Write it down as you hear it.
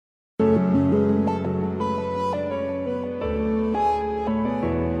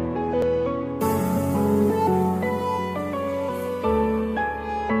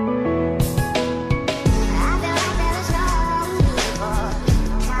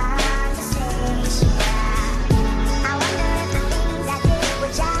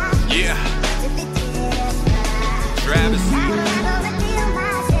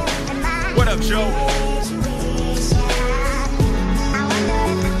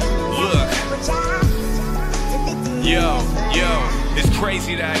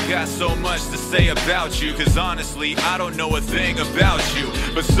crazy that I got so much to say about you, cause honestly, I don't know a thing about you.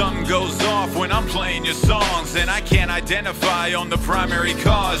 But something goes off when I'm playing your songs, and I can't identify on the primary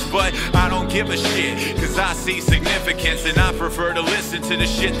cause. But I don't give a shit, cause I see significance, and I prefer to listen to the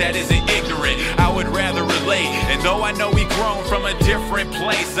shit that isn't ignorant. I would rather relate, and though I know we grown from a different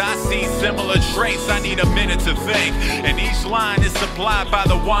place, I see similar traits. I need a minute to think, and each line is supplied by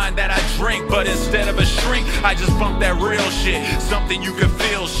the wine that I drink. But instead of a shrink, I just bump that real shit, something you can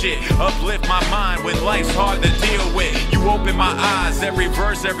feel shit. Uplift my mind when life's hard to deal with. You open my eyes, every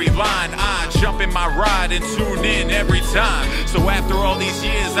verse, every line. I jump in my ride and tune in every time. So after all these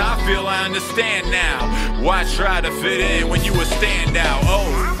years, I feel I understand now why try to fit in when you a standout.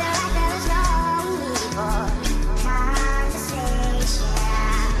 Oh,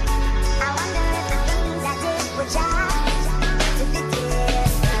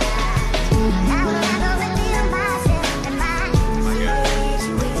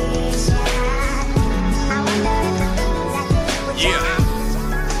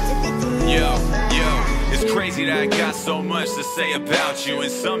 crazy that I got so much to say about you,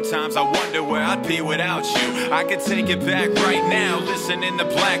 and sometimes I wonder where I'd be without you. I could take it back right now, listening to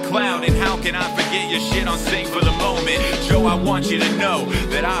Black Cloud, and how can I forget your shit on sync for the moment? Joe, I want you to know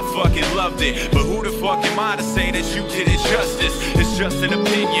that I fucking loved it, but who the fuck am I to say that you did it justice? It's just an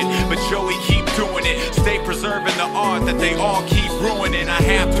opinion, but Joey, keep doing it. Stay preserving the art that they all keep ruining. I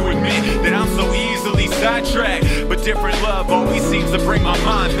have to admit that I'm so easily sidetracked, but different love always seems to bring my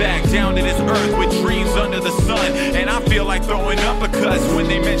mind back down to this earth with dreams under the sun. And I feel like throwing uppercuts when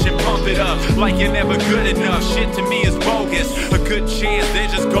they mention pump it up, like you're never good enough. Shit to me is bogus, a good chance they're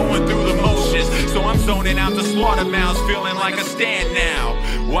just going through the motions. So I'm zoning out the slaughterhouse, feeling like a stand now.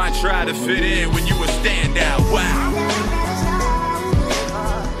 Why try to fit in when you a standout? Wow.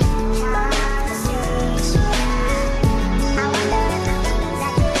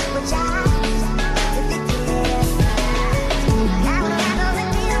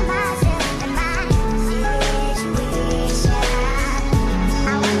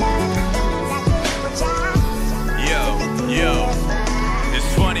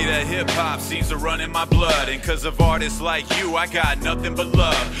 Hip-hop seems to run in my blood, and cause of artists like you, I got nothing but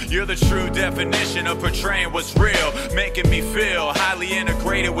love. You're the true definition of portraying what's real, making me feel highly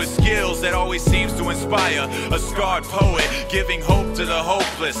integrated with skills that always seems to inspire. A scarred poet, giving hope to the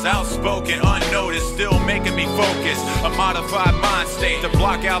hopeless, outspoken, unnoticed, still making me focus. A modified mind state to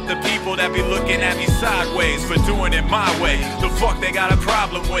block out the people that be looking at me sideways for doing it my way. The fuck they got a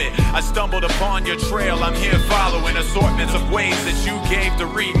problem with? I stumbled upon your trail, I'm here following assortments of ways that you gave to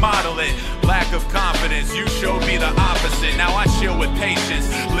remodel it. Lack of confidence, you showed me the opposite. Now I chill with patience,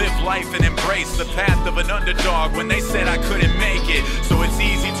 live life and embrace the path of an underdog when they said I couldn't make it. So it's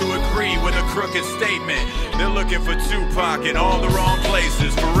easy to agree with a crooked statement. They're looking for Tupac in all the wrong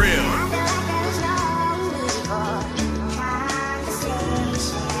places, for real. I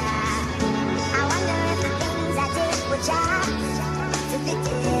wonder if the things I did were just to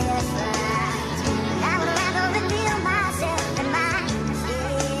fit in.